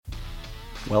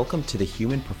Welcome to the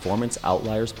Human Performance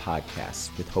Outliers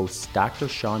podcast with hosts Dr.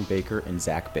 Sean Baker and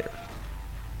Zach Bitter.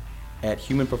 At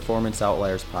Human Performance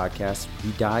Outliers podcast,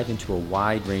 we dive into a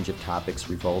wide range of topics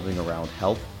revolving around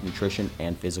health, nutrition,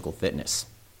 and physical fitness.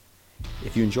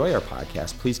 If you enjoy our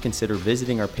podcast, please consider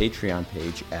visiting our Patreon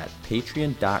page at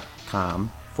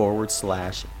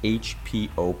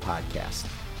patreon.com/HPO podcast.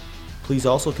 Please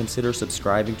also consider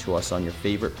subscribing to us on your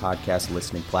favorite podcast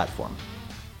listening platform.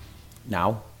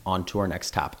 Now, on to our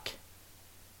next topic.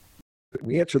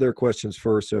 We answer their questions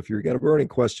first. So if you've got a burning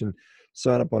question,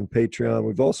 sign up on Patreon.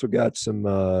 We've also got some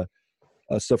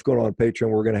stuff going on Patreon.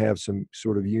 We're going to have some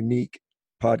sort of unique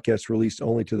podcasts released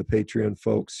only to the Patreon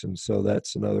folks. And so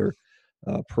that's another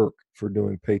perk for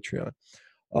doing Patreon.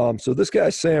 So this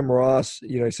guy, Sam Ross,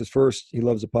 he says, first, he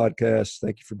loves the podcast.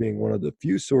 Thank you for being one of the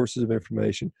few sources of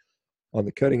information on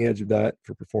the cutting edge of diet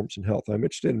for performance and health. I'm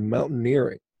interested in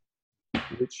mountaineering,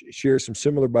 which shares some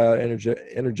similar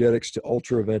bioenergetics to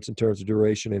ultra events in terms of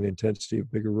duration and intensity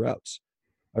of bigger routes.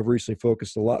 I've recently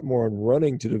focused a lot more on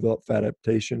running to develop fat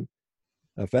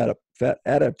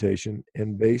adaptation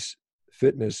and base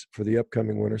fitness for the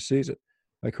upcoming winter season.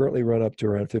 I currently run up to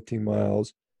around 15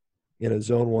 miles in a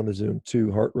zone 1 to zone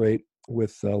 2 heart rate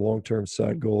with a long-term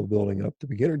side goal of building up the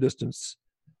beginner distance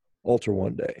ultra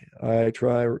one day. I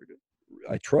try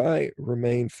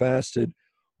remain fasted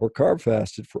or carb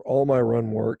fasted for all my run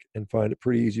work and find it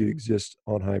pretty easy to exist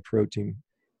on high protein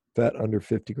fat under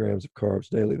 50 grams of carbs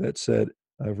daily. That said,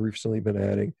 I've recently been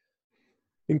adding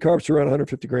in carbs to around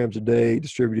 150 grams a day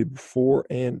distributed before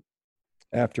and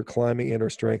after climbing and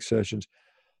or strength sessions.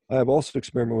 I have also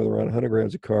experimented with around 100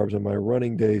 grams of carbs on my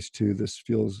running days too. This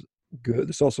feels good.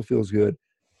 This also feels good,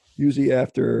 usually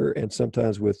after and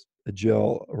sometimes with a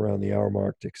gel around the hour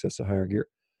mark to access a higher gear.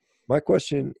 My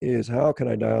question is, how can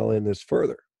I dial in this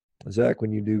further? Zach,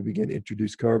 when you do begin to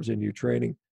introduce carbs into your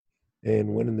training,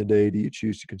 and when in the day do you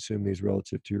choose to consume these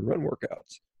relative to your run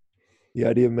workouts? The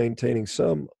idea of maintaining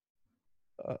some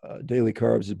daily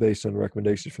carbs is based on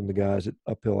recommendations from the guys at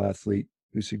Uphill Athlete,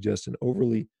 who suggest an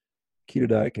overly keto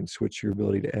diet can switch off your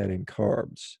ability to add in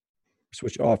carbs.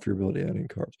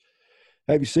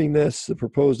 Have you seen this? The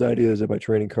proposed idea is that by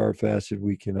training carb fasted,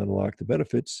 we can unlock the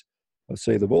benefits of,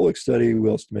 say, the Volek study,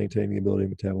 whilst maintaining the ability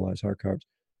to metabolize hard carbs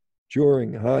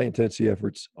during high-intensity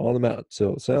efforts on the mountain.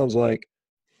 So it sounds like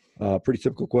a pretty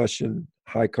typical question,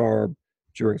 high carb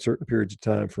during certain periods of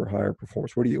time for higher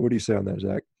performance. What do you say on that,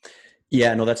 Zach?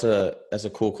 Yeah, no, that's a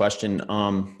cool question.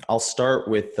 I'll start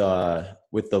with the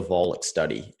Volek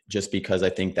study, just because I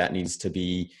think that needs to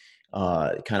be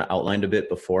kind of outlined a bit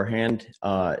beforehand.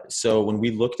 So when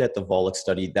we looked at the Volek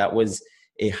study, that was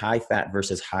a high fat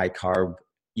versus high carb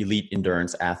elite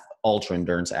endurance, ultra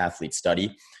endurance athlete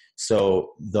study.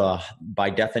 So by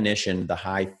definition, the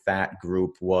high fat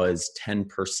group was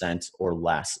 10% or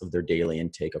less of their daily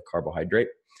intake of carbohydrate.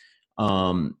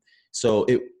 So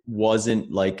it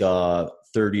wasn't like a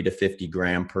 30 to 50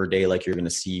 gram per day like you're going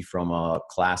to see from a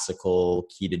classical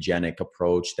ketogenic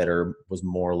approach that was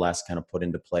more or less kind of put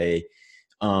into play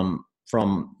from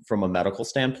a medical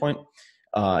standpoint.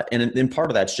 And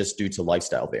part of that's just due to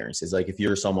lifestyle variances. Like if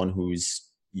you're someone who's,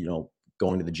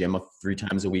 going to the gym 3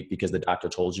 times a week because the doctor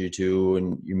told you to,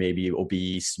 and you may be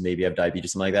obese, maybe have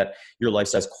diabetes, something like that, your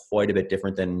lifestyle is quite a bit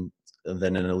different than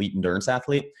an elite endurance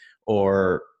athlete,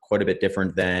 or quite a bit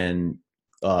different than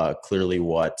clearly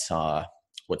what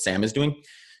Sam is doing.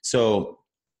 So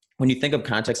when you think of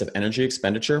context of energy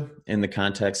expenditure in the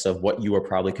context of what you are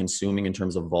probably consuming in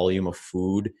terms of volume of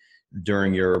food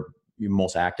during your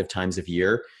most active times of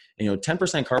year,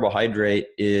 10% carbohydrate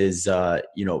is,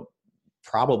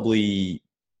 probably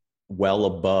well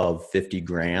above 50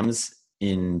 grams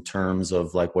in terms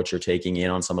of like what you're taking in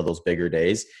on some of those bigger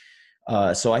days.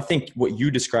 So I think what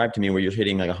you described to me, where you're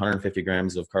hitting like 150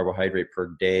 grams of carbohydrate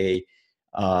per day,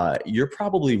 you're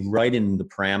probably right in the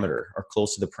parameter or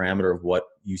close to the parameter of what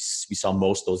we saw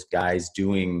most of those guys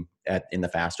doing in the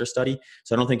faster study.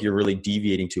 So I don't think you're really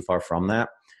deviating too far from that.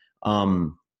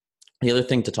 The other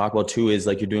thing to talk about too is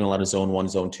like you're doing a lot of zone 1,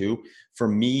 zone 2. For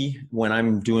me, when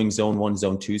I'm doing zone 1,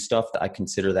 zone 2 stuff, I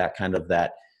consider that kind of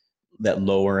that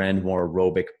lower end, more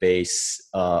aerobic base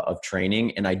of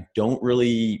training. And I don't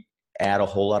really add a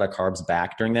whole lot of carbs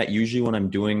back during that. Usually when I'm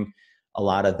doing a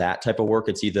lot of that type of work,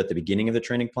 it's either at the beginning of the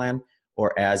training plan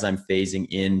or as I'm phasing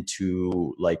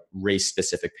into like race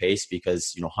specific pace,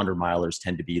 because, 100 milers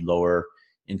tend to be lower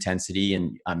intensity,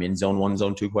 and I'm in zone 1,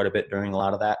 zone 2 quite a bit during a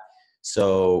lot of that.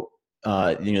 So,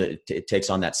 it takes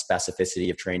on that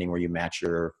specificity of training where you match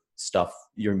your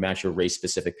race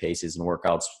specific paces and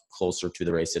workouts closer to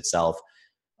the race itself.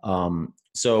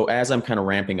 So as I'm kind of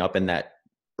ramping up in that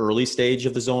early stage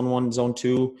of the zone 1, zone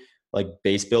 2, like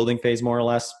base building phase more or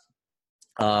less.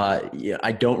 Yeah,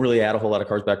 I don't really add a whole lot of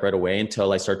carbs back right away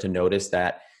until I start to notice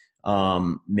that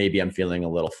maybe I'm feeling a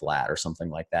little flat or something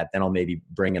like that. Then I'll maybe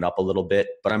bring it up a little bit,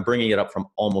 but I'm bringing it up from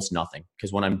almost nothing.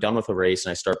 Because when I'm done with a race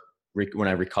and when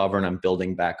I recover and I'm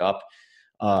building back up,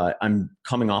 I'm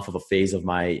coming off of a phase of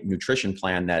my nutrition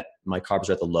plan that my carbs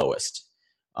are at the lowest.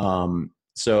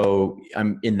 So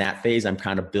I'm in that phase, I'm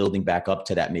kind of building back up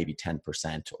to that maybe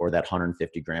 10% or that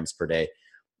 150 grams per day.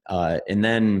 And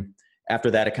then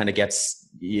after that, it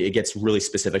gets really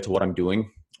specific to what I'm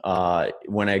doing.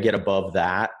 When I get above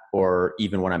that, or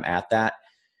even when I'm at that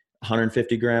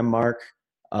 150 gram mark,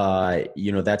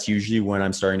 that's usually when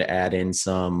I'm starting to add in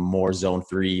some more zone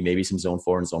 3, maybe some zone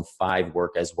 4 and zone 5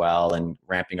 work as well, and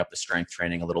ramping up the strength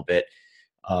training a little bit.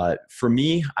 For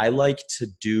me, I like to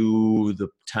do the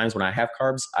times when I have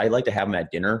carbs, I like to have them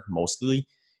at dinner mostly.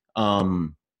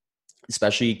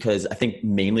 Especially because I think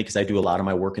mainly because I do a lot of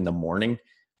my work in the morning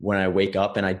when I wake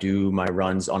up and I do my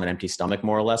runs on an empty stomach,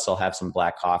 more or less. So I'll have some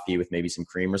black coffee with maybe some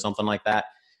cream or something like that.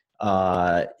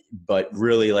 But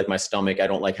really, like my stomach, I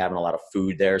don't like having a lot of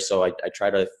food there. So I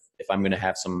try to, if I'm going to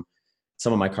have some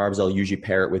of my carbs, I'll usually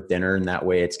pair it with dinner. And that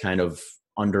way it's kind of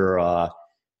under,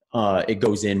 it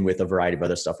goes in with a variety of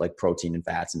other stuff like protein and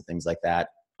fats and things like that.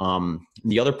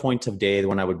 The other point of day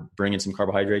when I would bring in some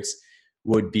carbohydrates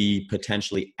would be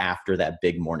potentially after that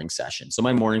big morning session. So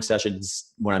my morning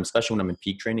sessions, especially when I'm in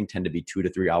peak training, tend to be 2 to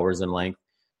 3 hours in length.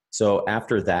 So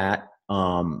after that,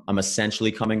 I'm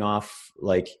essentially coming off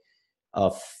like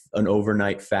an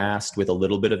overnight fast with a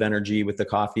little bit of energy with the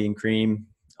coffee and cream,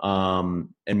 and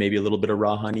maybe a little bit of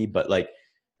raw honey, but like,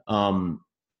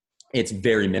 it's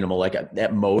very minimal. Like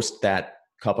at most, that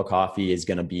cup of coffee is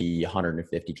going to be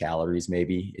 150 calories.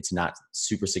 Maybe it's not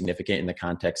super significant in the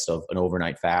context of an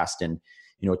overnight fast and,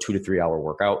 2 to 3 hour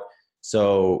workout.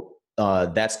 So,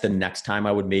 that's the next time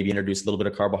I would maybe introduce a little bit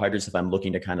of carbohydrates if I'm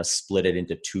looking to kind of split it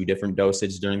into 2 different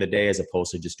dosages during the day, as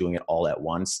opposed to just doing it all at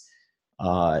once.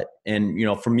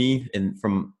 And, for me and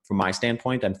from my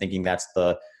standpoint, I'm thinking that's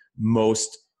the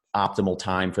most optimal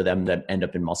time for them to end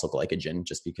up in muscle glycogen,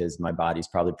 just because my body's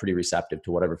probably pretty receptive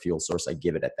to whatever fuel source I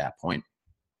give it at that point.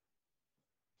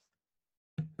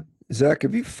 Zach,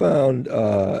 have you found,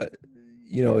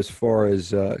 as far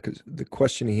as, because the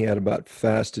question he had about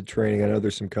fasted training, I know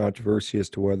there's some controversy as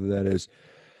to whether that is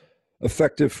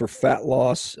effective for fat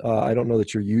loss. I don't know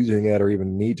that you're using that or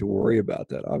even need to worry about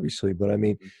that, obviously. But I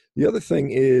mean, the other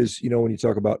thing is, when you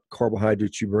talk about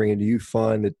carbohydrates you bring in, do you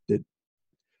find that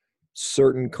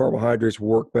certain carbohydrates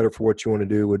work better for what you want to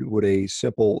do? Would a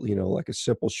simple, like a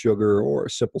simple sugar or a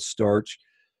simple starch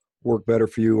work better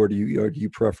for you, or do you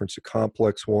preference the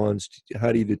complex ones?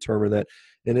 How do you determine that?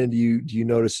 And then do you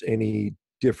notice any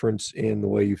difference in the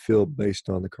way you feel based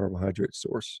on the carbohydrate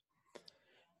source?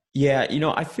 Yeah,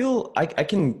 I feel I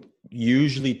can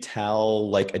usually tell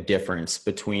like a difference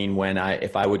between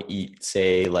if I would eat,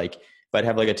 say, like if I'd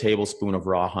have like a tablespoon of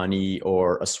raw honey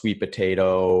or a sweet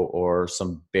potato or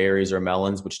some berries or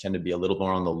melons, which tend to be a little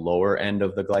more on the lower end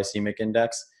of the glycemic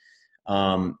index,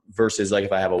 versus like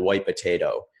if I have a white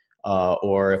potato,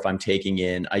 or if I'm taking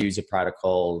in, I use a product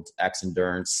called X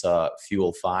Endurance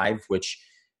Fuel 5, which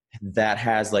that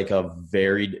has like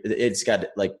it's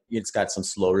got some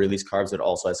slow release carbs, but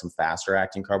also has some faster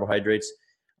acting carbohydrates.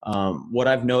 What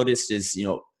I've noticed is,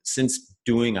 since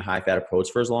doing a high fat approach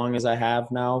for as long as I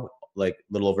have now, like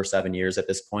a little over 7 years at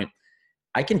this point,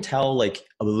 I can tell like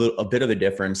a bit of a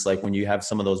difference. Like when you have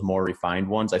some of those more refined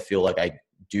ones, I feel like I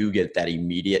do get that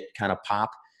immediate kind of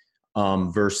pop,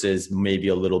 versus maybe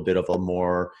a little bit of a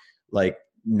more like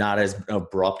not as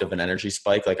abrupt of an energy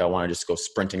spike. Like I want to just go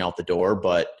sprinting out the door,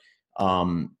 but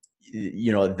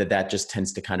that just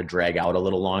tends to kind of drag out a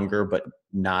little longer, but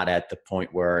not at the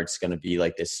point where it's going to be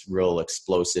like this real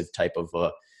explosive type of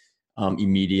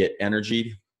immediate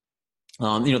energy.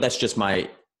 That's just my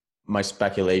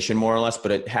speculation more or less,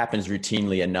 but it happens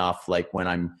routinely enough. Like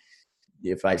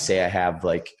if I say I have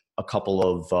like a couple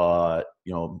of,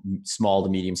 small to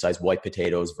medium sized white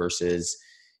potatoes versus,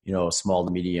 small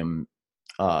to medium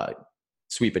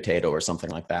sweet potato or something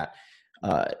like that.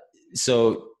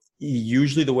 So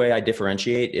usually the way I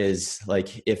differentiate is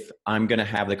like, if I'm going to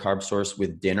have the carb source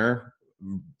with dinner,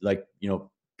 like,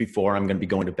 before I'm going to be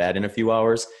going to bed in a few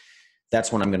hours,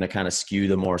 that's when I'm going to kind of skew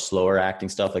the more slower acting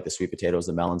stuff, like the sweet potatoes,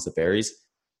 the melons, the berries.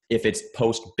 If it's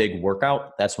post big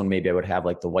workout, that's when maybe I would have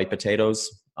like the white potatoes.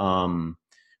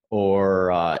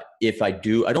 Or if I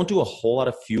don't do a whole lot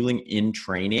of fueling in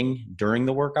training during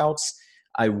the workouts.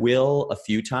 I will a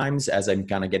few times as I'm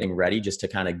kind of getting ready, just to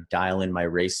kind of dial in my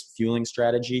race fueling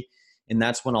strategy. And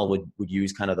that's when I would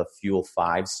use kind of the Fuel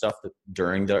 5 stuff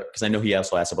during because I know he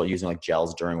also asked about using like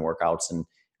gels during workouts, and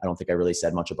I don't think I really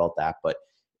said much about that, but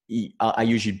I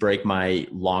usually break my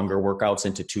longer workouts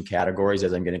into two categories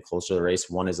as I'm getting closer to the race.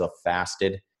 One is a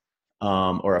fasted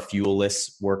or a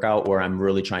fuel-less workout where I'm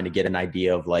really trying to get an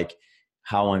idea of like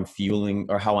how I'm feeling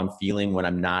when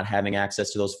I'm not having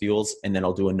access to those fuels. And then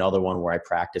I'll do another one where I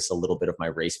practice a little bit of my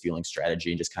race fueling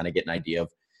strategy and just kind of get an idea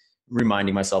of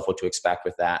reminding myself what to expect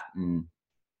with that. And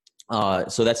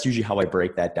so that's usually how I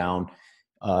break that down.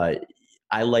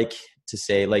 I like to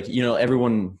say, like,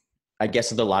 everyone, I guess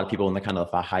there's a lot of people in the kind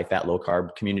of high fat, low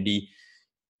carb community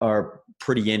are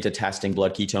pretty into testing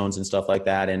blood ketones and stuff like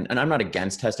that. And I'm not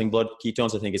against testing blood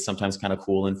ketones. I think it's sometimes kind of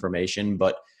cool information,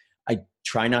 but I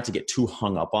try not to get too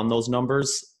hung up on those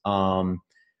numbers.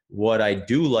 What I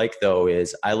do like though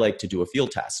is I like to do a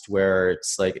field test where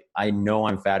it's like, I know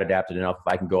I'm fat adapted enough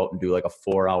if I can go up and do like a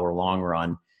 4-hour long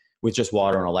run with just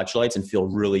water and electrolytes and feel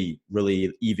really,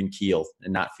 really even keel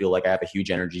and not feel like I have a huge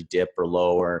energy dip or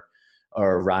low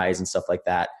or rise and stuff like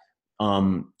that.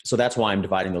 So that's why I'm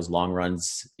dividing those long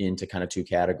runs into kind of two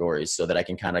categories so that I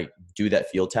can kind of do that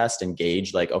field test and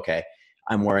gauge like, okay,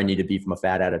 I'm where I need to be from a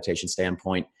fat adaptation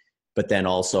standpoint, but then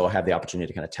also have the opportunity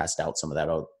to kind of test out some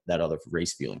of that other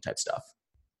race fueling type stuff.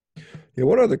 Yeah,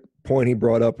 one other point he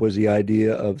brought up was the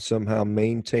idea of somehow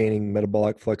maintaining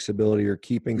metabolic flexibility or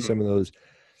keeping some of those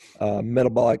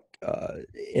metabolic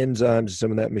enzymes,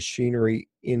 some of that machinery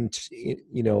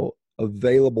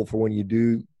available for when you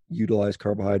do utilize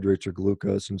carbohydrates or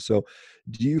glucose. And so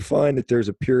do you find that there's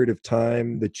a period of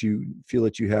time that you feel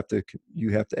that you have to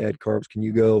add carbs? Can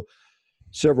you go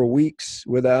several weeks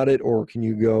without it, or can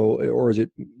you go, or is it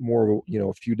more of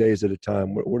a few days at a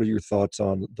time? What are your thoughts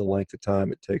on the length of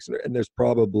time it takes? And there's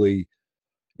probably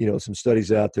some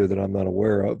studies out there that I'm not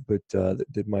aware of, but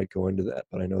that might go into that.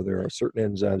 But I know there are certain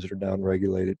enzymes that are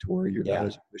downregulated to where you're not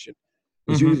as efficient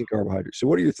as using carbohydrates. So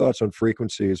what are your thoughts on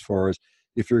frequency as far as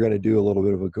if you're going to do a little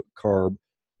bit of a carb,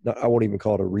 I won't even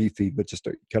call it a refeed, but just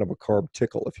a kind of a carb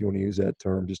tickle, if you want to use that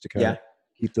term, just to kind of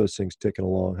keep those things ticking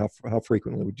along? How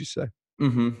frequently would you say?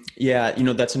 Yeah,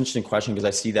 that's an interesting question because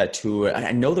I see that too.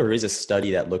 I know there is a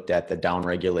study that looked at the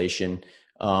downregulation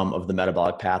of the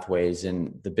metabolic pathways,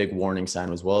 and the big warning sign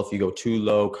was, well, if you go too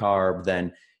low carb,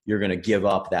 then you're going to give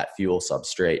up that fuel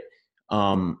substrate.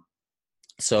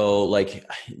 So like,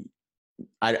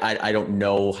 I don't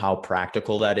know how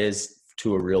practical that is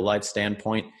to a real life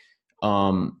standpoint.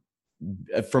 From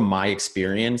my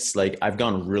experience, like I've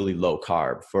gone really low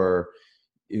carb for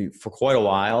quite a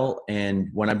while. And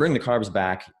when I bring the carbs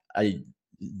back,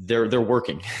 they're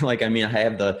working. Like, I mean, I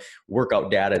have the workout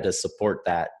data to support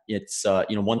that. It's,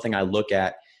 one thing I look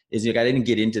at is like, I didn't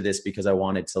get into this because I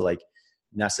wanted to like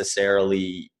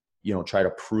necessarily, try to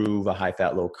prove a high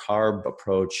fat, low carb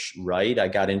approach. Right. I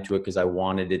got into it because I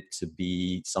wanted it to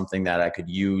be something that I could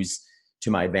use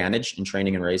to my advantage in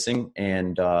training and racing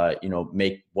and,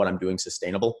 make what I'm doing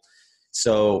sustainable.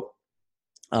 So,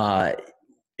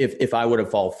 if I would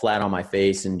have fallen flat on my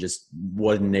face and just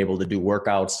wasn't able to do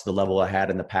workouts to the level I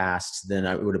had in the past, then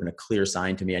it would have been a clear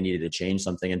sign to me I needed to change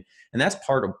something. And that's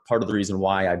part of the reason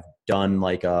why I've done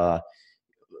like a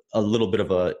little bit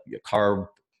of a carb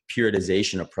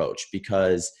periodization approach,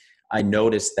 because I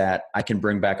noticed that I can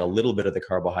bring back a little bit of the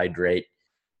carbohydrate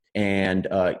and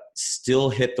still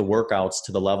hit the workouts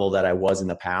to the level that I was in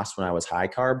the past when I was high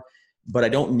carb, but I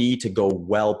don't need to go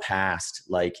well past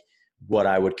like what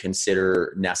I would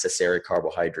consider necessary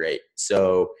carbohydrate.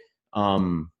 So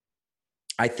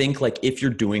I think like if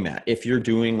you're doing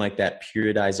like that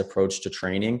periodized approach to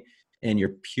training and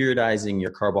you're periodizing your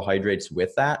carbohydrates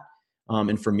with that,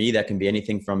 and for me, that can be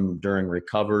anything from during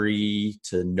recovery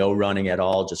to no running at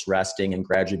all, just resting and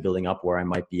gradually building up where I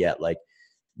might be at like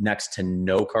next to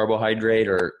no carbohydrate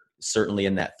or certainly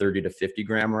in that 30 to 50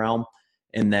 gram realm.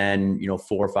 And then, 4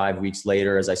 or 5 weeks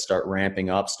later, as I start ramping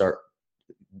up,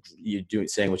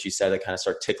 saying what you said, I kind of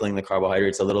start tickling the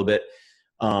carbohydrates a little bit.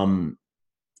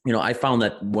 I found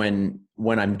that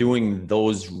when I'm doing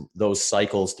those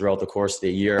cycles throughout the course of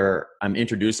the year, I'm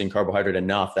introducing carbohydrate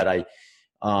enough that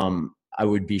I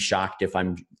would be shocked if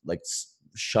I'm like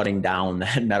shutting down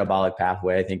that metabolic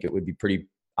pathway. I think it would be pretty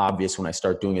obvious when I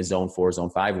start doing a zone 4, zone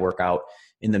 5 workout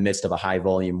in the midst of a high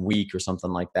volume week or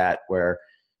something like that, where,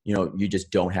 you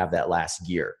just don't have that last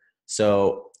gear.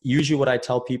 So usually what I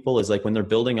tell people is like when they're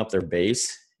building up their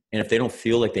base, and if they don't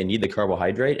feel like they need the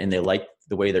carbohydrate and they like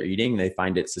the way they're eating, they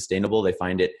find it sustainable, they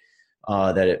find it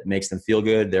that it makes them feel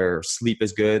good, their sleep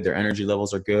is good, their energy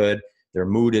levels are good, their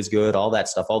mood is good, all that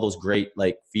stuff, all those great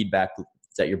like feedback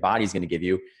that your body's going to give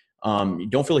you. You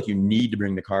don't feel like you need to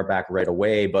bring the car back right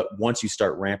away, but once you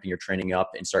start ramping your training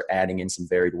up and start adding in some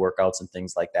varied workouts and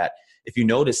things like that, if you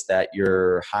notice that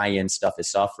your high-end stuff is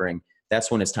suffering, that's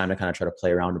when it's time to kind of try to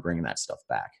play around to bringing that stuff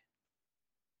back.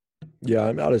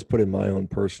 Yeah, I'll just put in my own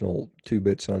personal 2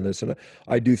 bits on this. And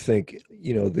I do think,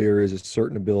 there is a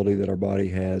certain ability that our body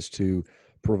has to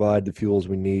provide the fuels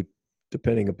we need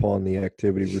depending upon the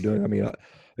activity we're doing. I mean,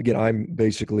 again, I'm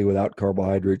basically without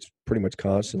carbohydrates pretty much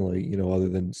constantly, other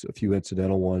than a few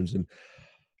incidental ones. And,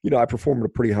 I perform at a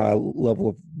pretty high level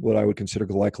of what I would consider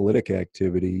glycolytic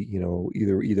activity,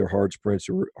 either hard sprints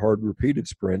or hard repeated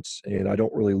sprints. And I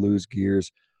don't really lose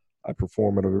gears. I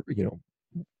perform at a,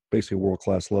 basically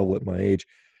world-class level at my age.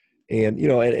 And,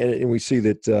 and we see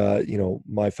that,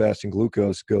 my fasting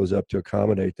glucose goes up to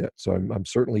accommodate that. So I'm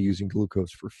certainly using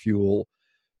glucose for fuel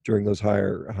during those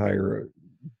higher,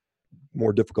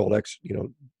 more difficult,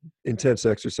 intense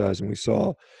exercise. And we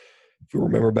saw, if you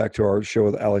remember back to our show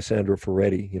with Alessandro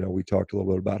Ferretti, we talked a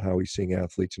little bit about how he's seeing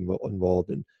athletes involved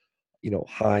in,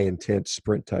 high intense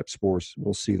sprint type sports.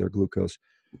 We'll see their glucose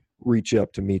reach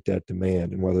up to meet that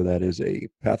demand, and whether that is a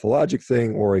pathologic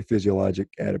thing or a physiologic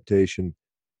adaptation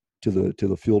to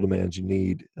the fuel demands you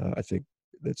need, I think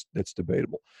that's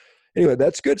debatable. Anyway,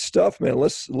 that's good stuff, man.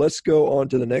 Let's go on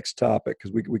to the next topic,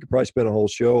 because we could probably spend a whole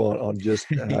show on just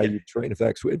how you train. In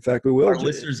fact, we will. Our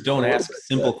listeners don't ask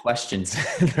simple questions.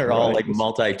 They're all like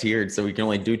multi-tiered, so we can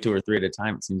only do 2 or 3 at a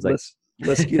time. It seems like.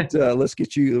 Let's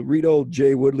get you read old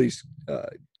Jay Woodley's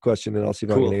question, and I'll see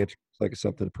if I can answer like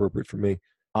something appropriate for me.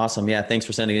 Awesome. Yeah. Thanks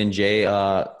for sending it in, Jay.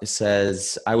 It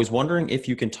says, I was wondering if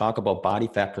you can talk about body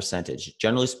fat percentage.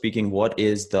 Generally speaking, what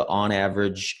is on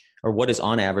average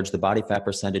the body fat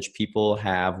percentage people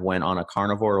have when on a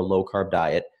carnivore or low carb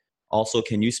diet? Also,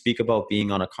 can you speak about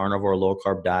being on a carnivore or low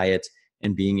carb diet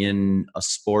and being in a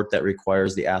sport that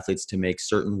requires the athletes to make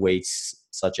certain weights,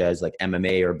 such as like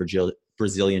MMA or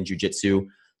Brazilian Jiu-Jitsu,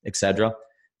 etc.?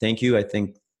 Thank you. I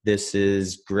think this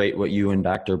is great what you and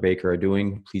Dr. Baker are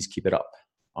doing. Please keep it up.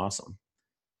 Awesome.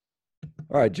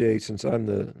 All right, Jay, since I'm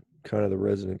the kind of the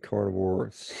resident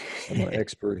carnivore, I'm an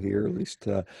expert here, at least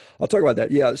I'll talk about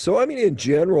that. Yeah. So, I mean, in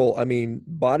general,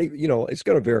 body, it's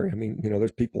going to vary.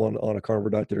 There's people on a carnivore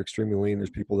diet that are extremely lean. There's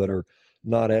people that are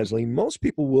not as lean. Most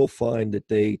people will find that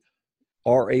they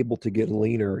are able to get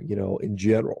leaner, in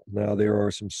general. Now, there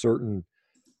are some certain,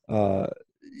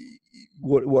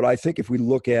 what I think if we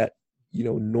look at,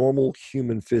 normal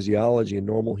human physiology and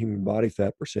normal human body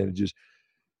fat percentages,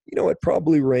 it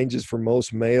probably ranges for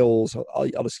most males.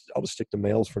 I'll just stick to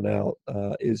males for now.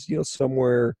 Is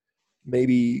somewhere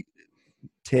maybe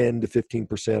 10 to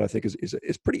 15%. I think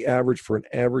is pretty average for an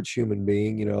average human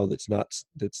being. That's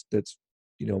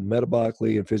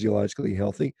metabolically and physiologically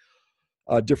healthy.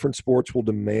 Different sports will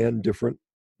demand different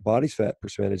body fat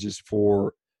percentages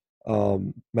for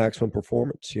maximum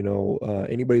performance.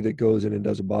 Anybody that goes in and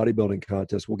does a bodybuilding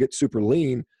contest will get super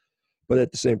lean. But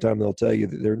at the same time, they'll tell you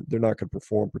that they're not going to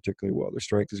perform particularly well. Their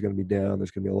strength is going to be down.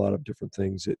 There's going to be a lot of different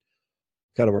things that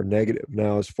kind of are negative.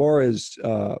 Now, as far as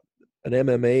an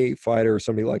MMA fighter or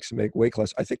somebody likes to make weight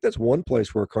class, I think that's one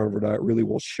place where a carnivore diet really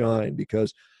will shine,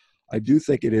 because I do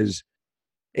think it is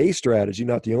a strategy,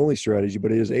 not the only strategy,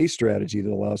 but it is a strategy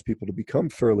that allows people to become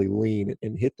fairly lean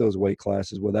and hit those weight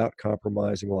classes without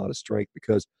compromising a lot of strength.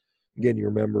 Because, again, you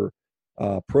remember,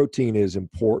 protein is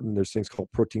important. There's things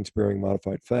called protein-sparing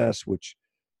modified fasts, which,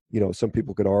 some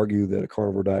people could argue that a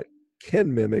carnivore diet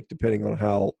can mimic, depending on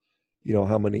how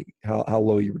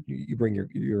low you bring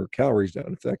your calories down.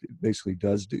 In fact, it basically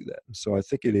does do that. And so I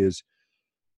think it is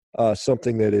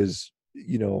something that is,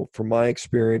 from my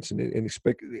experience and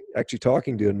actually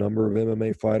talking to a number of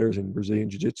MMA fighters and Brazilian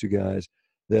Jiu-Jitsu guys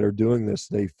that are doing this,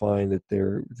 they find that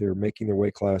they're making their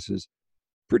weight classes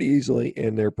pretty easily,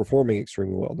 and they're performing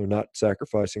extremely well. They're not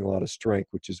sacrificing a lot of strength,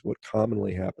 which is what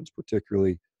commonly happens,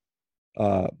 particularly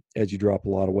as you drop a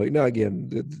lot of weight. Now, again,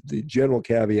 the general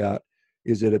caveat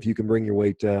is that if you can bring your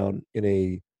weight down in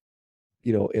a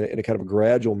kind of a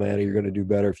gradual manner, you're going to do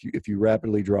better. If you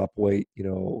rapidly drop weight,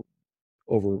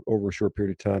 over a short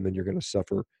period of time, then you're going to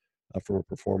suffer from a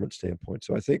performance standpoint.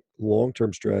 So I think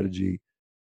long-term strategy,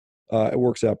 it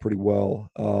works out pretty well.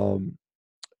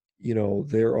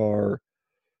 There are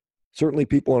certainly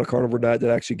people on a carnivore diet that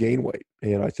actually gain weight.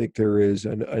 And I think there is,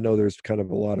 and I know there's kind of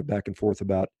a lot of back and forth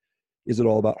about, is it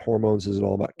all about hormones? Is it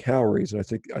all about calories? And I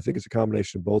think it's a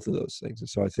combination of both of those things. And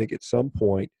so I think at some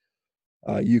point,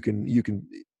 you can, if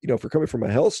you're coming from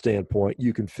a health standpoint,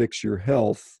 you can fix your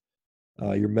health,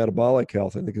 your metabolic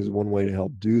health. I think is one way to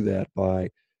help do that by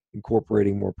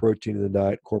incorporating more protein in the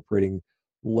diet, incorporating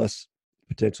less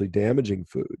potentially damaging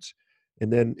foods.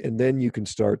 and then you can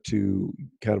start to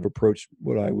kind of approach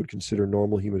what I would consider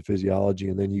normal human physiology,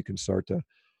 and then you can start to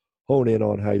hone in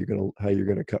on how you're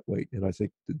gonna cut weight. And I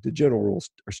think the general rules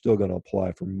are still going to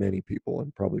apply for many people,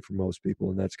 and probably for most people,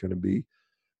 and that's going to be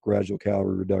gradual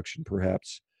calorie reduction,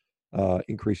 perhaps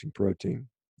increasing protein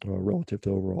relative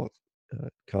to overall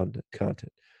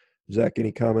content. Zach,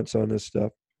 any comments on this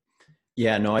stuff?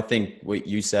 Yeah, no, I think what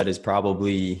you said is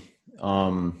probably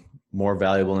more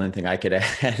valuable than anything I could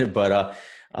add. But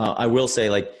I will say,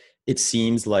 like, it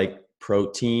seems like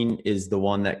protein is the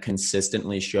one that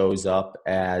consistently shows up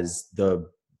as the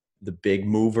big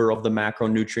mover of the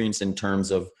macronutrients in terms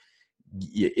of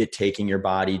it taking your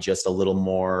body just a little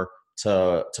more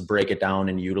to break it down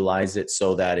and utilize it,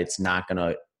 so that it's not going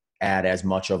to add as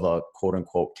much of a quote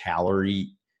unquote calorie.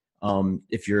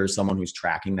 If you're someone who's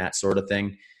tracking that sort of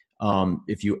thing,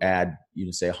 if you add,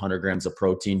 say 100 grams of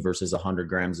protein versus 100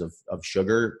 grams of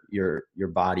sugar, your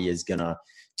body is going to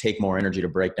take more energy to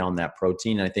break down that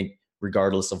protein. And I think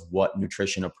regardless of what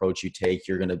nutrition approach you take,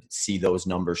 you're going to see those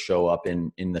numbers show up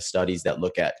in the studies that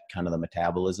look at kind of the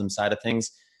metabolism side of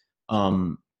things.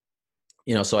 So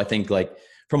I think, like,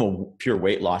 from a pure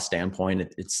weight loss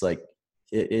standpoint, it's like,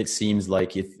 it seems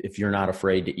like if you're not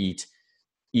afraid to eat,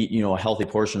 a healthy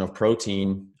portion of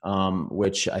protein,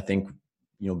 which I think,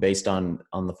 based on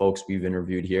the folks we've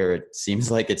interviewed here, it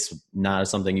seems like it's not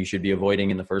something you should be avoiding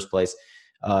in the first place.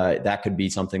 That could be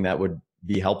something that would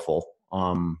be helpful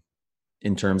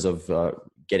in terms of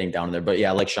getting down there. But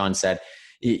yeah, like Sean said,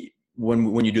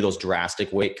 when you do those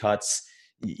drastic weight cuts,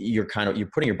 you're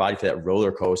putting your body through that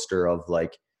roller coaster of,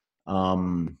 like,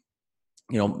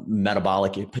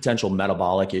 potential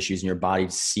metabolic issues, and your body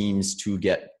seems to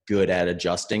get good at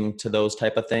adjusting to those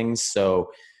type of things.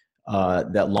 So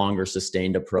that longer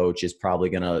sustained approach is probably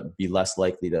going to be less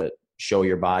likely to show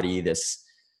your body this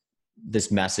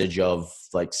message of,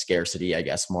 like, scarcity, I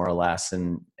guess, more or less.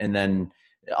 And then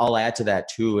I'll add to that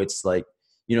too. It's like,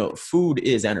 food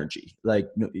is energy. Like,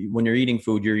 when you're eating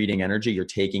food, you're eating energy, you're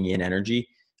taking in energy.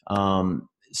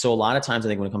 So a lot of times I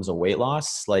think when it comes to weight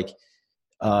loss, like,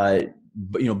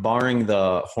 barring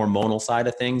the hormonal side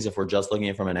of things, if we're just looking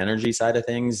at it from an energy side of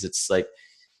things, it's like,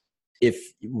 if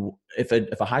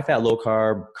a high fat, low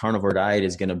carb carnivore diet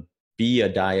is going to be a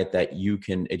diet that you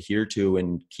can adhere to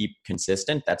and keep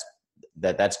consistent,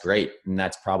 that's great. And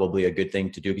that's probably a good thing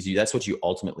to do, because that's what you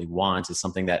ultimately want, is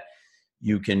something that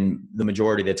you can, the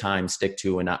majority of the time, stick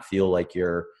to and not feel like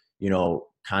you're,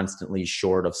 constantly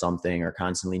short of something or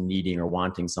constantly needing or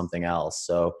wanting something else.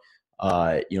 So,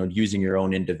 using your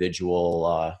own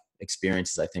individual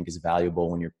experiences, I think, is valuable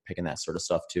when you're picking that sort of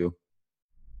stuff too.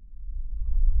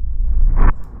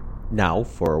 Now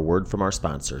for a word from our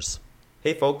sponsors.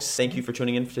 Hey folks, thank you for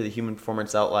tuning in to the Human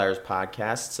Performance Outliers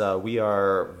podcast. We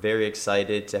are very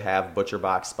excited to have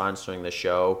ButcherBox sponsoring the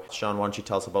show. Sean, why don't you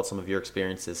tell us about some of your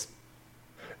experiences?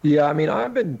 Yeah, I mean,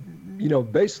 I've been,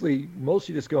 basically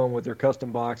mostly just going with their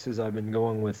custom boxes. I've been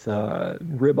going with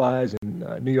ribeyes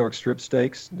and New York strip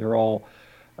steaks. They're all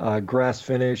grass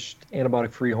finished,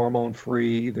 antibiotic free, hormone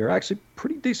free. They're actually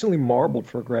pretty decently marbled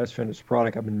for a grass finished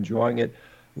product. I've been enjoying it.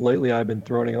 Lately, I've been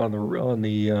throwing it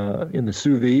in the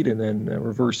sous vide and then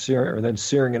reverse searing, or then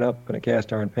searing it up in a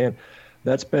cast iron pan.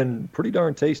 That's been pretty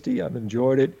darn tasty. I've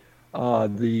enjoyed it.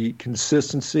 The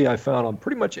consistency I found on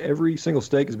pretty much every single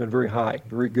steak has been very high,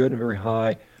 very good and very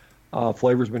high.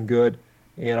 Flavor's been good,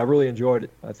 and I really enjoyed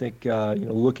it. I think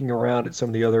looking around at some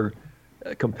of the other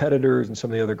competitors and some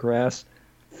of the other grass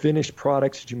finished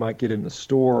products that you might get in the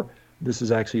store, this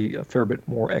is actually a fair bit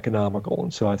more economical,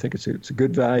 and so I think it's a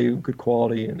good value, good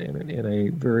quality, and a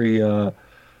very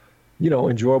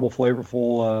enjoyable,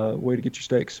 flavorful way to get your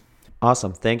steaks.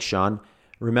 Awesome, thanks, Sean.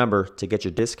 Remember, to get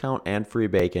your discount and free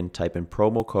bacon, type in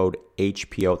promo code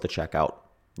HPO at the checkout.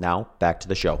 Now, back to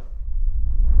the show.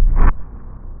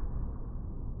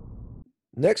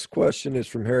 Next question is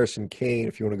from Harrison Kane.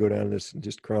 If you want to go down this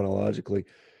just chronologically,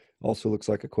 also looks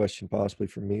like a question possibly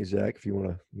from me, Zach. If you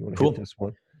want to Cool. hit this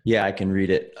one. Yeah, I can read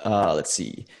it. Let's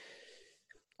see.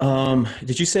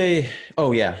 Did you say?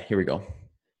 Oh yeah, here we go.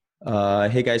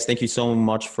 Hey guys, thank you so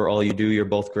much for all you do. You're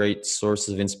both great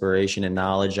sources of inspiration and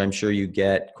knowledge. I'm sure you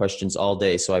get questions all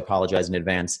day, so I apologize in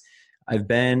advance. I've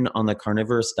been on the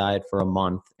carnivorous diet for a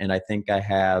month, and I think I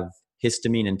have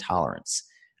histamine intolerance.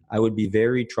 I would be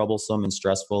very troublesome and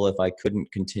stressful if I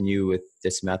couldn't continue with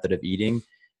this method of eating,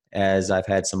 as I've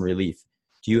had some relief.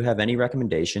 Do you have any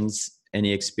recommendations?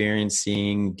 Any experience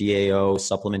seeing DAO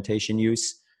supplementation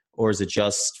use? Or is it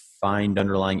just find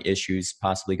underlying issues,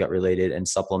 possibly gut related, and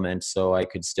supplement so I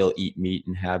could still eat meat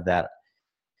and have that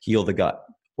heal the gut?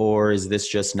 Or is this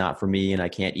just not for me and I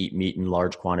can't eat meat in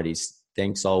large quantities?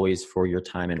 Thanks always for your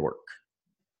time and work.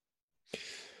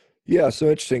 Yeah, so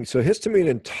interesting. So histamine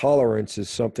intolerance is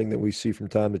something that we see from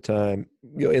time to time,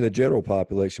 in the general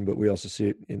population, but we also see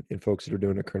it in folks that are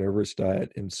doing a carnivorous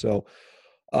diet. And so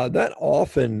that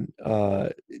often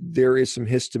there is some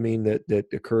histamine that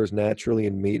occurs naturally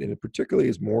in meat, and it particularly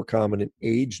is more common in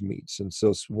aged meats. And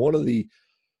so one of the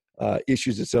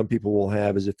issues that some people will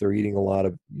have is if they're eating a lot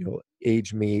of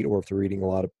aged meat, or if they're eating a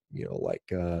lot of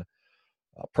like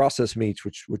processed meats,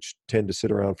 which tend to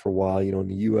sit around for a while. In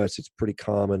the U.S., it's pretty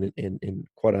common, and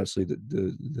quite honestly,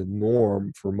 the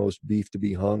norm for most beef to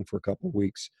be hung for a couple of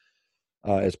weeks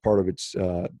as part of its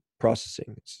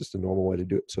processing. It's just a normal way to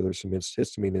do it. So there's some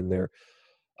histamine in there.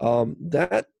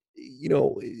 That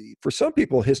for some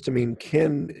people, histamine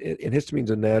and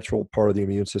histamine's a natural part of the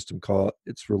immune system.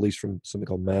 It's released from something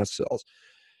called mast cells,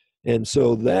 and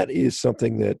so that is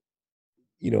something that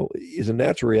is a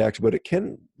natural reaction, but it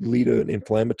can lead to an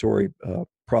inflammatory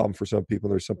problem for some people.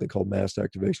 There's something called mast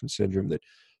activation syndrome that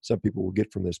some people will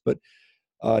get from this. But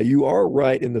you are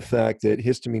right in the fact that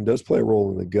histamine does play a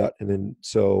role in the gut. And then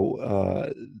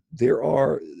there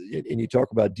are, and you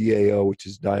talk about DAO, which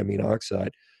is diamine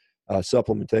oxide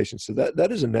supplementation. So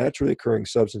that is a naturally occurring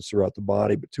substance throughout the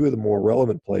body. But two of the more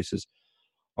relevant places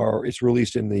it's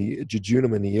released in the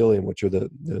jejunum and the ileum, which are the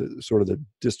sort of the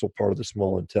distal part of the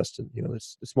small intestine. The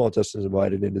small intestine is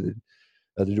divided into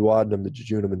the duodenum, the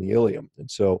jejunum, and the ileum. And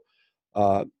so,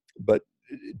 but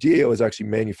DAO is actually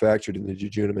manufactured in the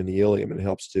jejunum and the ileum, and it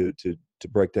helps to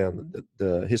break down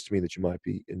the histamine that you might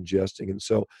be ingesting. And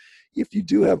so, if you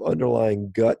do have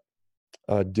underlying gut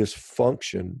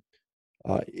dysfunction,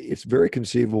 it's very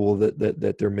conceivable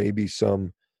that there may be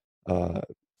some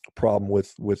problem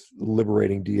with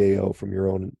liberating DAO from your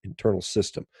own internal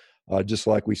system, just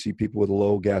like we see people with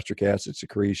low gastric acid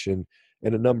secretion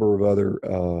and a number of other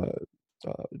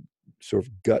sort of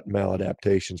gut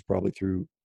maladaptations, probably through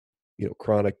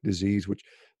chronic disease, which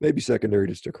may be secondary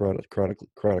just to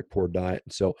chronic poor diet.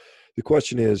 And so the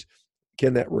question is,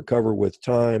 can that recover with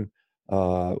time,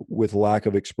 with lack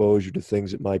of exposure to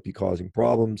things that might be causing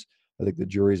problems? I think the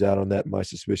jury's out on that. My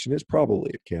suspicion is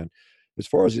probably it can. As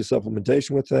far as the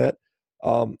supplementation with that,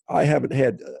 I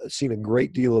haven't seen a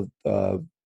great deal of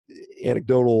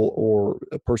anecdotal or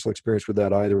a personal experience with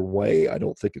that either way. I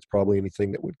don't think it's probably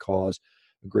anything that would cause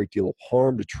a great deal of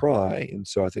harm to try, and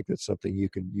so I think that's something you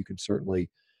can certainly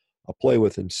play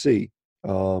with and see.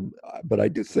 But I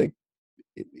do think,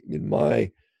 in my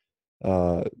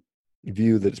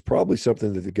view, that it's probably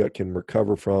something that the gut can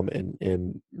recover from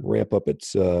and ramp up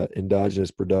its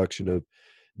endogenous production of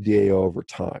DAO over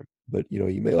time. But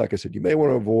like I said, you may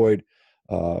want to avoid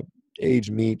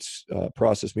aged meats,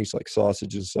 processed meats like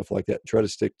sausages and stuff like that. Try to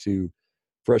stick to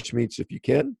fresh meats if you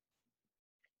can,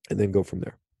 and then go from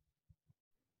there.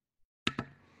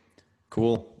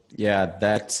 Cool. Yeah,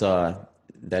 that's out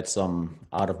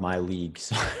of my league,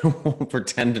 so I won't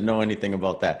pretend to know anything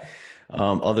about that.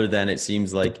 Other than it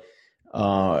seems like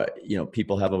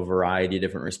people have a variety of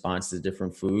different responses to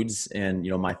different foods, and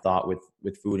my thought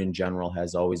with food in general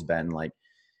has always been like,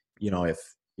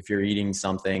 if you're eating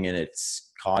something and it's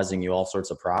causing you all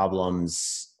sorts of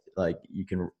problems, like you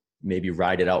can maybe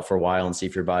ride it out for a while and see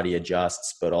if your body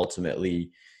adjusts, but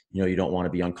ultimately, you don't want to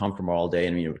be uncomfortable all day.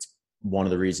 And it's one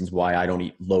of the reasons why I don't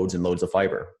eat loads and loads of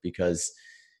fiber, because,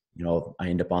 I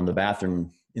end up in the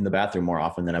bathroom more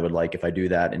often than I would like if I do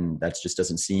that. And that just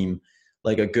doesn't seem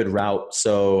like a good route.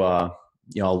 So,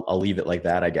 I'll leave it like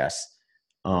that, I guess.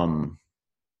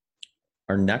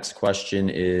 Our next question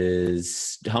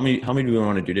is how many do we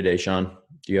want to do today, Sean?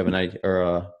 Do you have an idea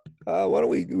or why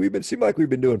don't seem like we've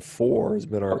been doing 4 has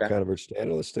been our okay. kind of our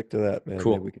standard. Let's stick to that, man.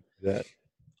 Cool. Maybe we can do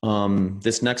that.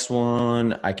 This next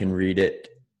one, I can read it.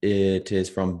 It is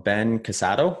from Ben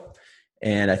Casado,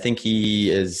 and I think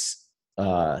he is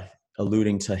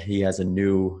alluding to he has a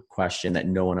new question that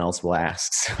no one else will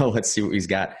ask. So let's see what he's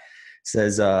got. It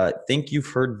says, think you've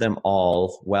heard them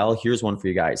all. Well, here's one for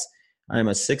you guys. I'm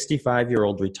a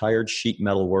 65-year-old retired sheet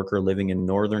metal worker living in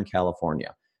Northern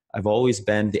California. I've always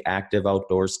been the active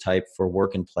outdoors type for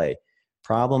work and play.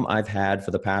 Problem I've had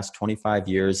for the past 25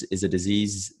 years is a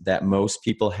disease that most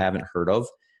people haven't heard of.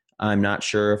 I'm not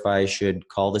sure if I should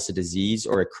call this a disease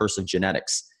or a curse of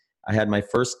genetics. I had my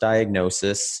first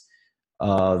diagnosis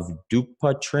of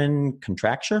Dupuytren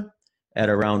contracture at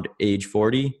around age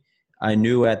 40. I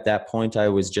knew at that point I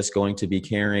was just going to be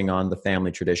carrying on the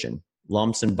family tradition.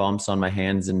 Lumps and bumps on my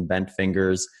hands and bent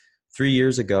fingers. 3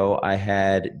 years ago, I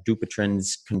had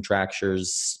Dupuytren's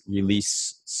contractures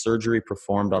release surgery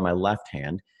performed on my left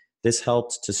hand. This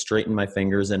helped to straighten my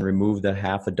fingers and remove the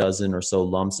half a dozen or so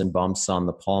lumps and bumps on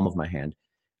the palm of my hand.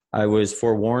 I was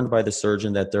forewarned by the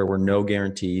surgeon that there were no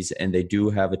guarantees and they do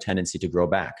have a tendency to grow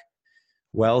back.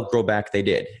 Well, grow back they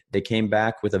did. They came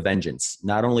back with a vengeance,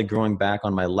 not only growing back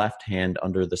on my left hand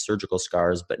under the surgical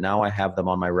scars, but now I have them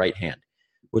on my right hand.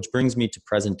 Which brings me to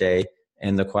present day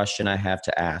and the question I have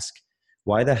to ask.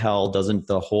 Why the hell doesn't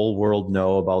the whole world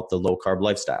know about the low carb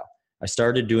lifestyle? I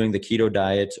started doing the keto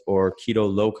diet or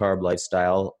keto low carb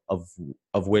lifestyle, of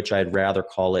which I'd rather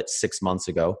call it 6 months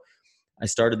ago. I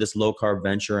started this low carb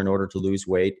venture in order to lose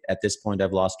weight. At this point,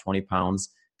 I've lost 20 pounds.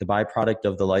 The byproduct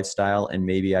of the lifestyle, and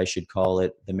maybe I should call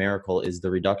it the miracle, is the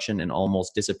reduction and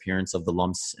almost disappearance of the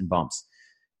lumps and bumps,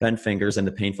 bent fingers, and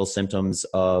the painful symptoms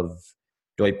of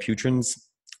Dupuytren's.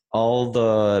 All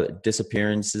the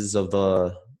disappearances of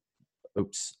the,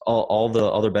 all the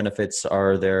other benefits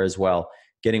are there as well.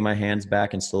 Getting my hands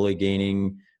back and slowly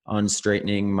gaining on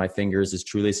straightening my fingers is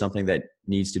truly something that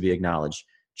needs to be acknowledged.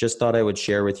 Just thought I would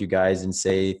share with you guys and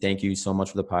say thank you so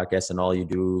much for the podcast and all you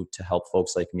do to help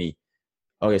folks like me.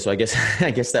 Okay, so I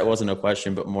guess that wasn't a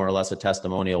question, but more or less a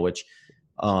testimonial, which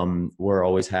we're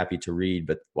always happy to read.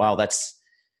 But wow, that's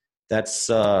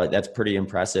pretty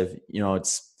impressive. You know,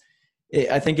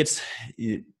 I think it's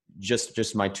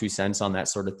just my 2 cents on that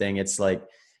sort of thing. It's like,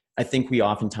 I think we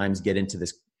oftentimes get into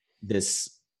this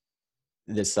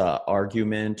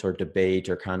argument or debate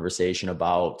or conversation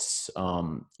about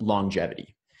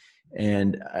longevity.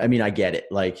 And I mean, I get it.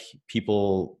 Like,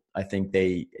 people, I think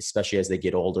they, especially as they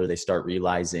get older, they start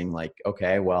realizing like,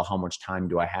 okay, well, how much time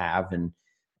do I have? And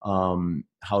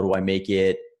how do I make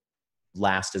it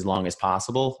last as long as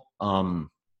possible? And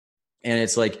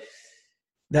it's like,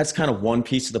 that's kind of one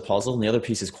piece of the puzzle. And the other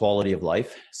piece is quality of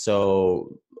life.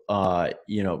 So,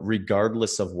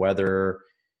 regardless of whether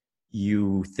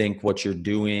you think what you're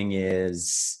doing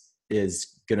is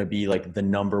going to be like the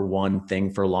number one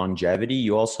thing for longevity,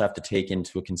 you also have to take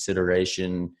into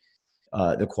consideration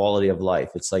the quality of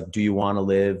life. It's like, do you want to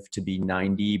live to be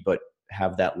 90, but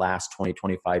have that last 20,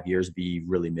 25 years be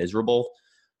really miserable?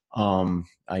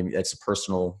 It's a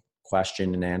personal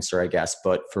question and answer, I guess.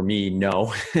 But for me,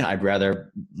 no, I'd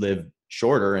rather live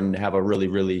shorter and have a really,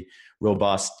 really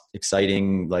robust,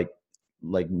 exciting, like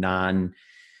non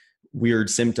weird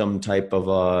symptom type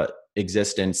of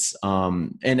existence.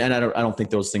 And I don't think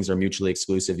those things are mutually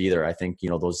exclusive either. I think,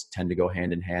 those tend to go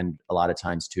hand in hand a lot of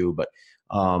times too. But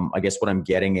I guess what I'm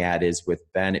getting at is with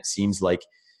Ben, it seems like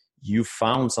you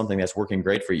found something that's working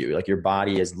great for you. Like, your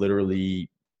body is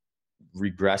literally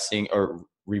regressing or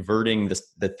reverting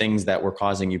the things that were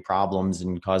causing you problems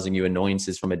and causing you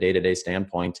annoyances from a day-to-day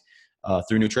standpoint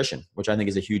through nutrition, which I think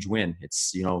is a huge win.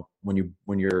 It's, when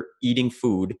you're eating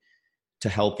food to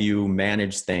help you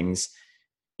manage things,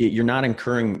 you're not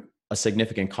incurring a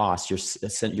significant cost.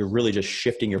 You're really just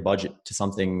shifting your budget to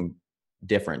something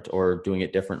different or doing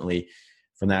it differently.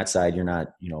 From that side, you're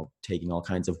not, taking all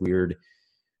kinds of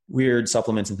weird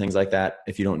supplements and things like that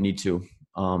if you don't need to.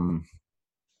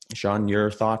 Sean, your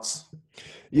thoughts?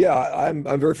 Yeah, I'm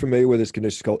very familiar with this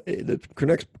condition. It's called,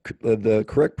 the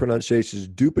correct pronunciation is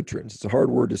Dupuytren's. It's a hard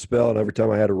word to spell, and every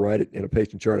time I had to write it in a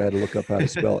patient chart, I had to look up how to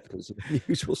spell it because it's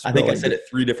unusual spelling. I think I said it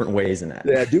 3 different ways in that.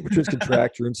 Yeah, Dupuytren's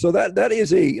contracture, and so that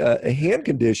is a hand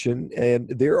condition, and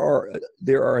there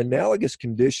are analogous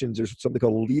conditions. There's something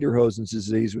called Lederhosen's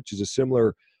disease, which is a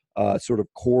similar sort of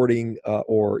cording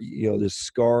or the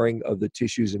scarring of the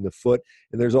tissues in the foot.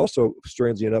 And there's also,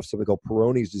 strangely enough, something called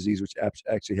Peyronie's disease, which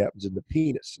actually happens in the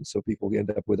penis. And so people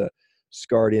end up with a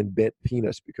scarred in, bent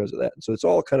penis because of that. And so it's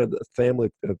all kind of a family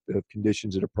of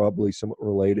conditions that are probably somewhat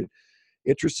related.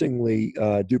 Interestingly,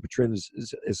 Dupuytren's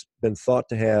has been thought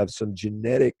to have some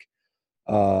genetic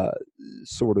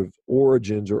sort of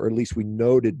origins, or at least we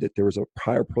noted that there was a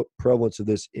higher prevalence of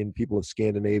this in people of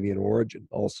Scandinavian origin.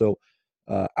 Also,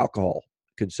 alcohol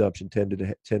consumption tended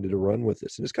to run with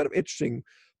this. And it's kind of interesting,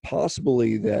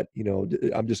 possibly, that,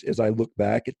 I'm just, as I look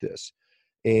back at this,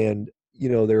 and,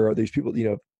 there are these people,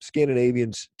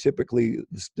 Scandinavians, typically,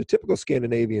 the typical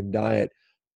Scandinavian diet,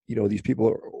 these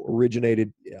people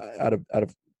originated out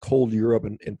of cold Europe,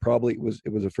 and probably it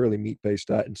was a fairly meat-based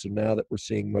diet. And so now that we're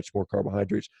seeing much more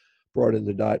carbohydrates brought into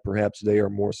the diet, perhaps they are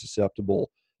more susceptible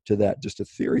to that. Just a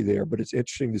theory there, but it's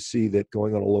interesting to see that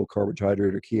going on a low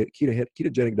carbohydrate or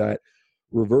ketogenic diet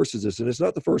reverses this. And it's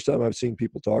not the first time I've seen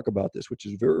people talk about this, which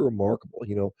is very remarkable.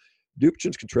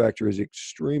 Dupuytren's contracture is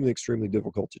extremely, extremely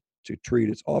difficult to treat.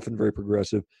 It's often very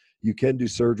progressive. You can do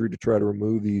surgery to try to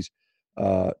remove these,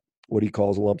 what he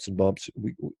calls lumps and bumps.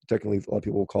 Technically, a lot of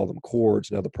people will call them cords.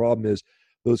 Now, the problem is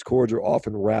those cords are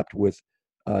often wrapped with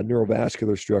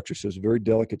neurovascular structure. So it's very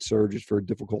delicate surgery. It's very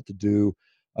difficult to do.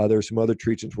 There are some other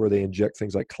treatments where they inject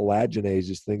things like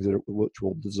collagenases, which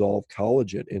will dissolve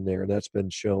collagen in there, and that's been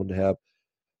shown to have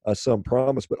some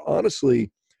promise. But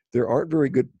honestly, there aren't very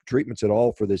good treatments at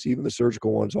all for this. Even the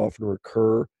surgical ones often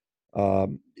recur.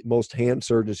 Most hand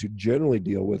surgeons who generally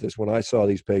deal with this, when I saw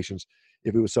these patients,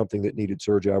 if it was something that needed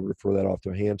surgery, I would refer that off to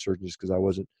a hand surgeon, just because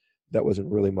that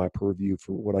wasn't really my purview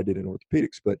for what I did in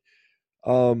orthopedics. But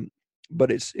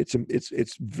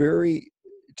it's very,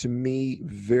 to me,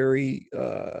 very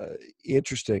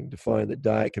interesting to find that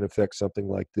diet can affect something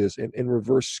like this, and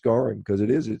reverse scarring, because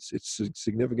it's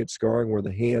significant scarring where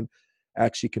the hand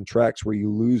actually contracts, where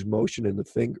you lose motion in the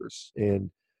fingers,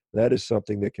 and that is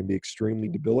something that can be extremely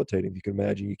debilitating. You can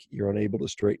imagine you're unable to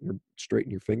straighten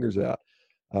your fingers out.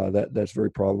 That's very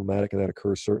problematic, and that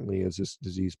occurs certainly as this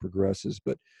disease progresses.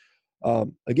 But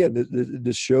again,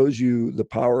 this shows you the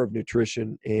power of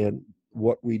nutrition and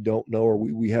what we don't know, or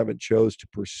we haven't chose to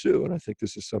pursue. And I think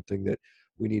this is something that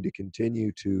we need to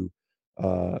continue to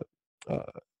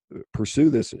pursue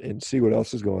this and see what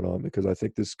else is going on, because I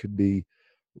think this could be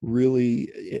really,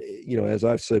 as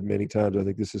I've said many times, I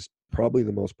think this is probably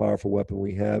the most powerful weapon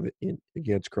we have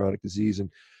against chronic disease. And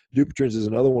Dupuytren's is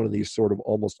another one of these sort of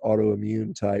almost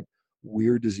autoimmune type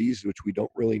weird diseases, which we don't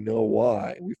really know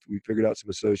why. We figured out some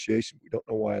association. We don't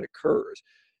know why it occurs.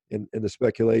 And the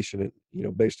speculation,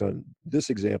 based on this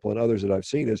example and others that I've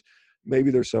seen, is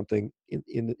maybe there's something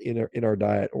in our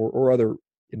diet or other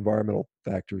environmental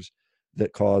factors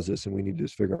that cause this, and we need to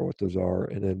just figure out what those are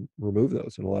and then remove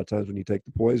those. And a lot of times when you take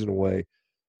the poison away,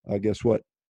 guess what?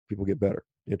 People get better.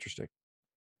 Interesting.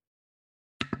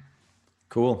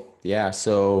 Cool. Yeah.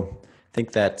 So I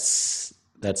think that's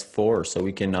 4. So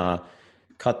we can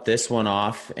cut this one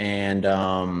off and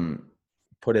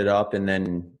put it up, and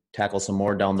then tackle some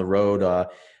more down the road.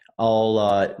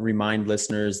 I'll remind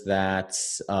listeners that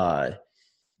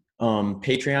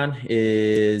Patreon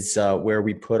is where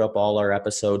we put up all our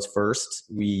episodes first.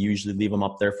 We usually leave them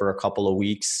up there for a couple of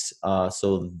weeks,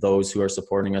 so those who are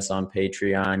supporting us on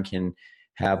Patreon can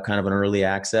have kind of an early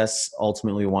access.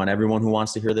 Ultimately, we want everyone who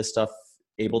wants to hear this stuff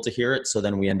able to hear it, so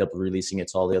then we end up releasing it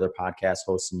to all the other podcast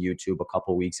hosts and YouTube a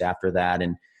couple of weeks after that.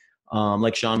 And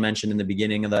like Sean mentioned in the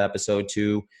beginning of the episode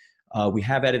too, we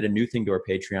have added a new thing to our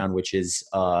Patreon, which is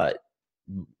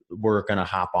we're going to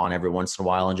hop on every once in a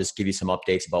while and just give you some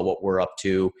updates about what we're up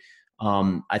to.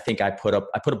 I think I put up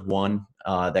one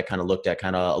that kind of looked at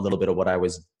kind of a little bit of what I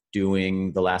was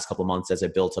doing the last couple of months as I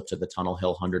built up to the Tunnel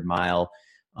Hill 100 mile.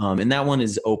 And that one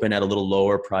is open at a little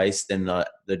lower price than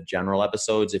the general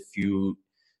episodes. If you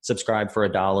subscribe for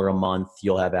 $1 a month,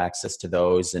 you'll have access to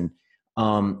those. And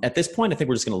at this point, I think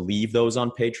we're just going to leave those on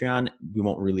Patreon. We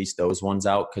won't release those ones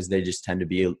out because they just tend to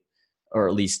be, or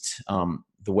at least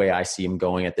the way I see them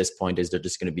going at this point is they're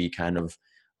just going to be kind of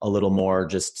a little more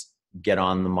just get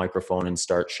on the microphone and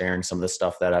start sharing some of the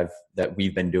stuff that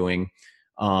we've been doing.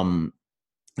 And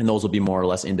those will be more or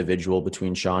less individual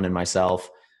between Sean and myself.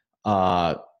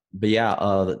 But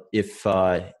yeah,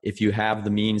 if you have the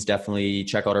means, definitely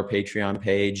check out our Patreon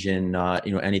page, and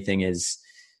anything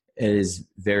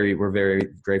we're very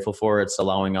grateful for. It's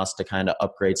allowing us to kind of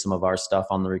upgrade some of our stuff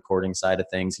on the recording side of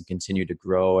things and continue to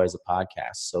grow as a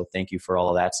podcast. So thank you for all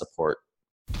of that support.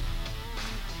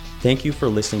 Thank you for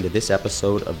listening to this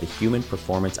episode of the Human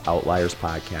Performance Outliers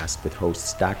podcast with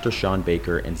hosts Dr. Sean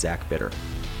Baker and Zach Bitter.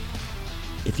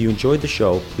 If you enjoyed the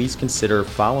show, please consider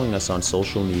following us on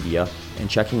social media and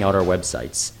checking out our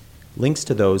websites. Links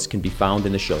to those can be found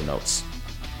in the show notes.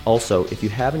 Also, if you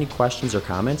have any questions or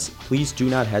comments, please do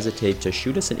not hesitate to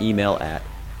shoot us an email at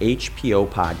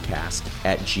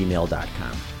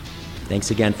hpopodcast@gmail.com. Thanks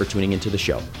again for tuning into the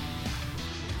show.